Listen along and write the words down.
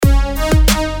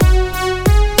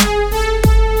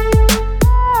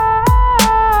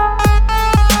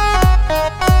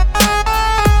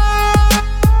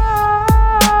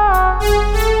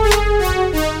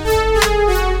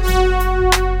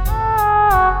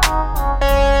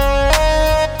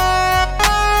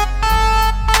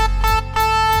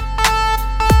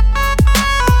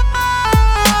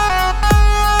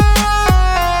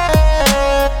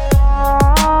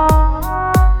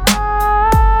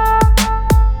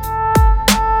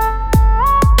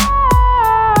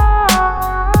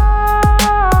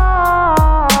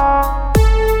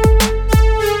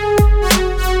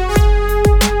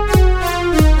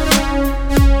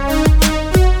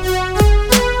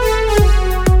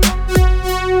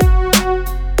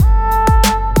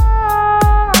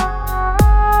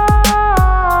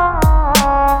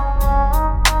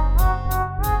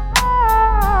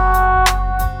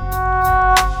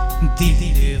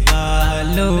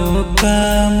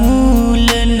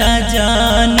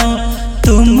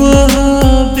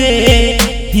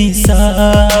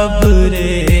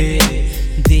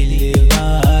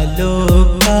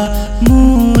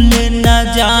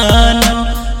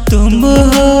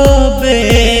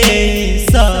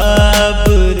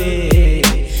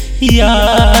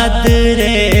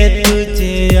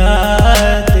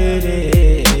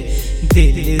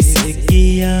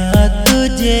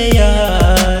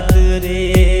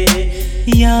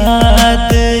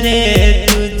याद रे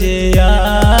तुझे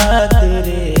याद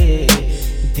रे,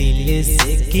 दिल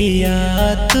से किया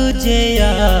तुझे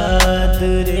याद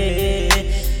रे।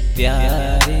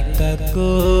 प्यार का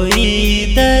कोई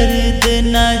दर्द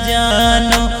न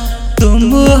जानो,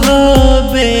 तुम हो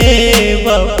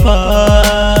बेवफा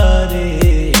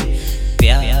रे।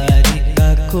 प्यार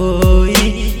का कोई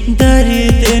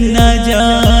दर्द न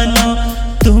जानो,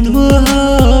 तुम हो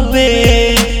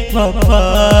बेवफा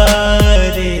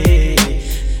रे।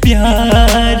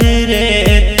 प्यार रे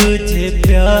तुझे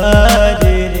प्यार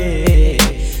रे,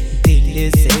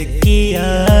 दिल से किया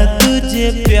तुझे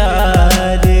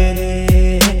प्यार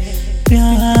रे।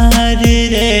 प्यार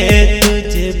रे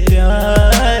तुझे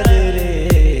प्यार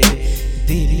रे,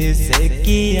 दिल से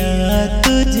किया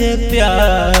तुझे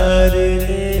प्यार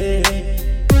रे।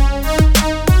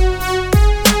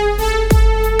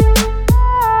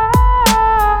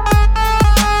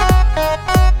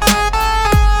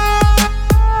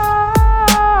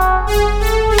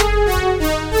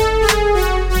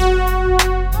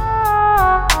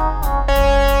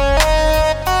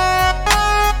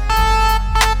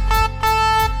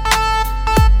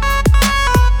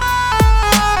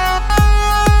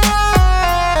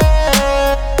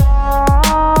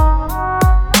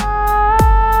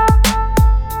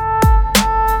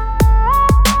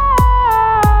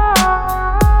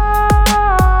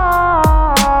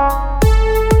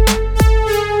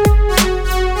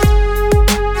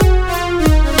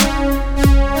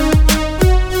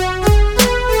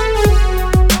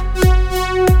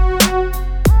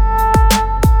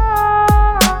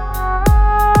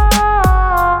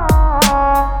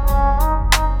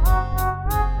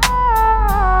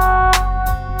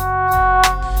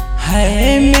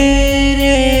 है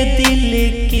मेरे दिल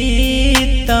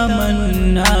की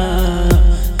तमन्ना,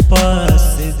 पास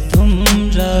तुम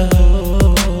रहो।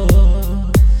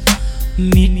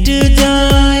 मिट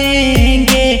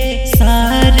जाएंगे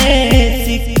सारे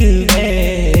सिकवे,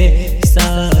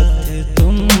 साथ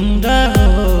तुम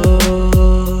रहो।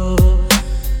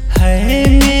 है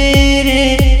मेरे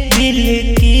दिल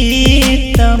की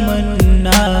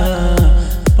तमन्ना,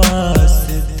 पास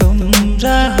तुम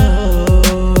रहो।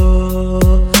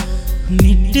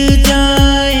 मिट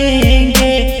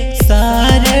जाएंगे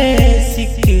सारे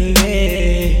सिकवे,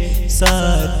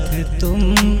 साथ तुम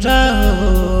रहो।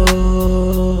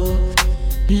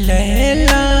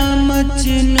 लैला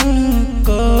मजनू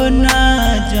को ना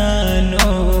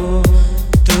जानो,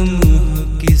 तुम हो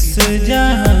किस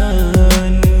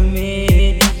जहान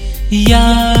में।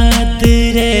 याद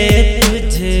रे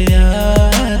तुझे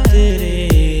याद रे,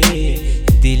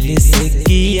 दिल से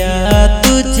किया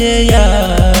तुझे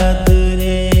याद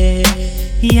रे।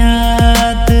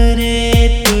 याद रे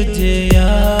तुझे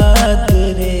याद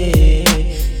रे,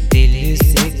 दिल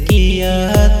से किया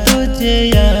तुझे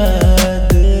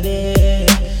याद रे।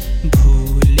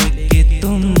 भूल के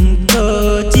तुमको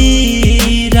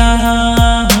जी रहा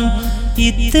हूँ,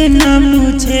 इतना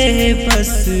मुझे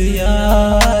बस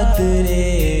याद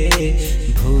रे।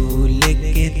 भूल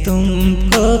के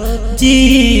तुमको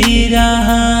जी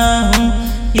रहा हूँ,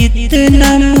 इतना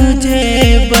मुझे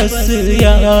बस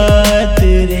याद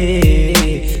रे।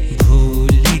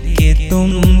 भूल के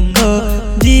तुमको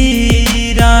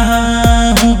जी रहा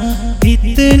हूँ,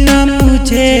 इतना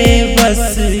मुझे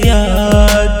बस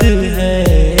याद है।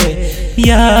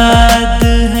 याद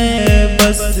है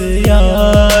बस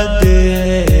याद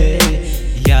है,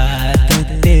 याद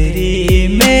तेरी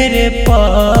मेरे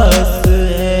पास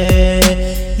है।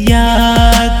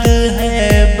 याद है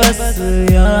बस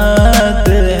याद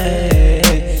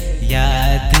है,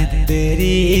 याद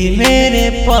तेरी मेरे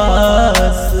पास।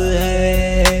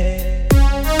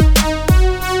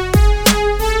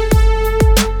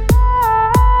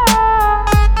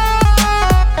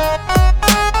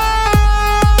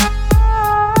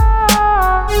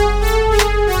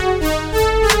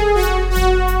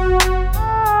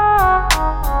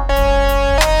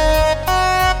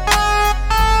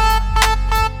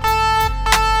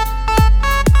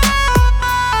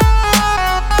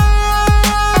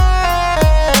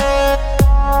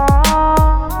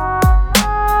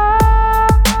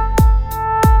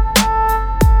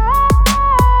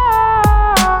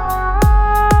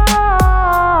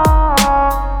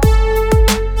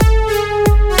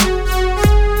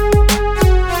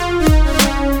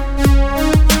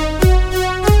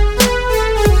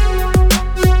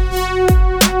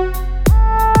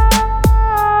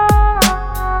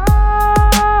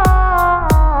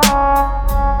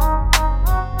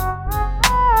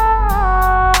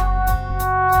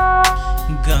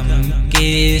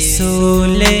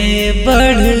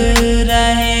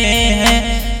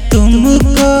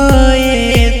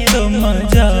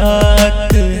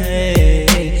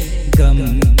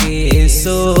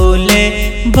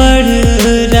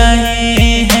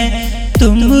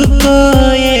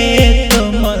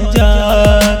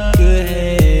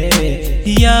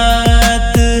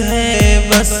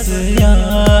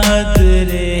 याद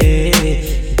रे,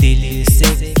 दिल से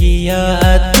किया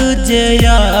तुझे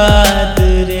याद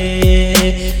रे,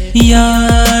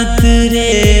 याद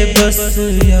रे बस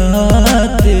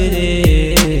याद रे,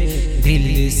 दिल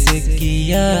से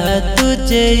किया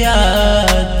तुझे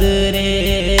याद रे।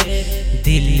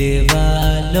 दिल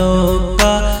वालों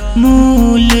का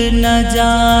मूल न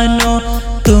जानो,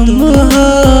 तुम हो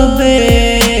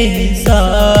बेहिसाब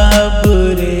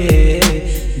रे,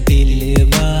 दिल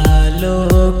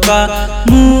वालों का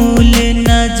मूल न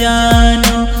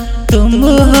जानो, तुम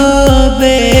हो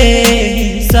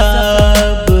बेहिसाब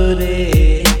रे।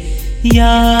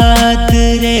 याद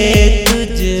रे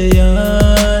तुझे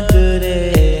याद रे,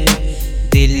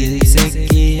 दिल से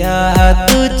किया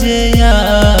तुझे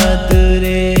याद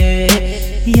रे,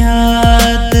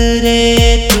 याद रे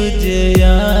तुझे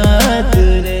याद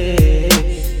रे,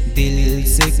 दिल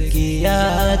से किया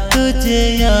तुझे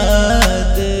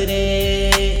याद रे।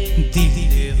 दिल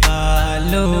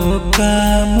वालों का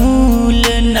मूल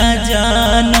न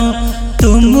जानो,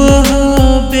 तुम हो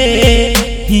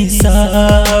बेहिसाब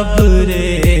रे,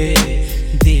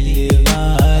 दिल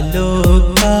वालों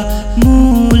का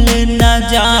मूल न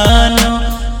जानो,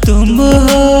 तुम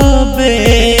हो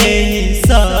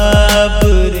बेहिसाब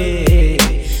रे।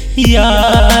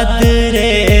 याद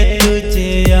रे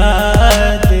तुझे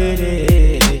याद रे,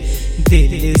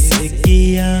 दिल से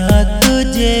किया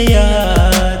तुझे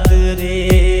याद रे,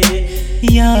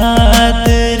 याद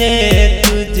रे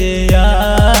तुझे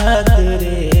याद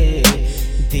रे,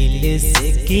 दिल से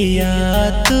किया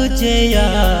तुझे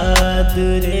याद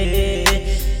रे।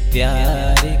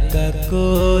 प्यार का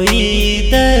कोई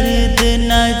दर्द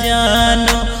न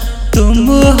जानो, तुम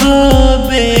हो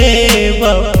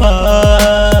बेवफा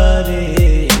रे,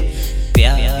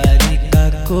 प्यार का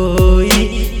कोई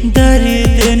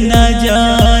दर्द न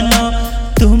जानो,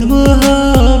 तुम हो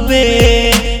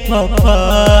बेवफा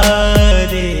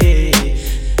रे।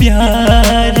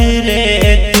 प्यार रे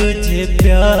तुझे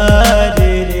प्यार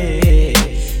रे,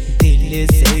 दिल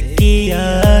से किया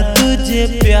तुझे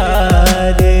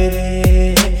प्यार रे,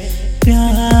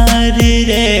 प्यार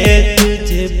रे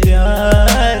तुझे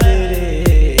प्यार रे,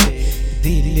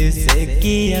 दिल से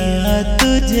किया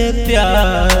तुझे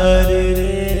प्यार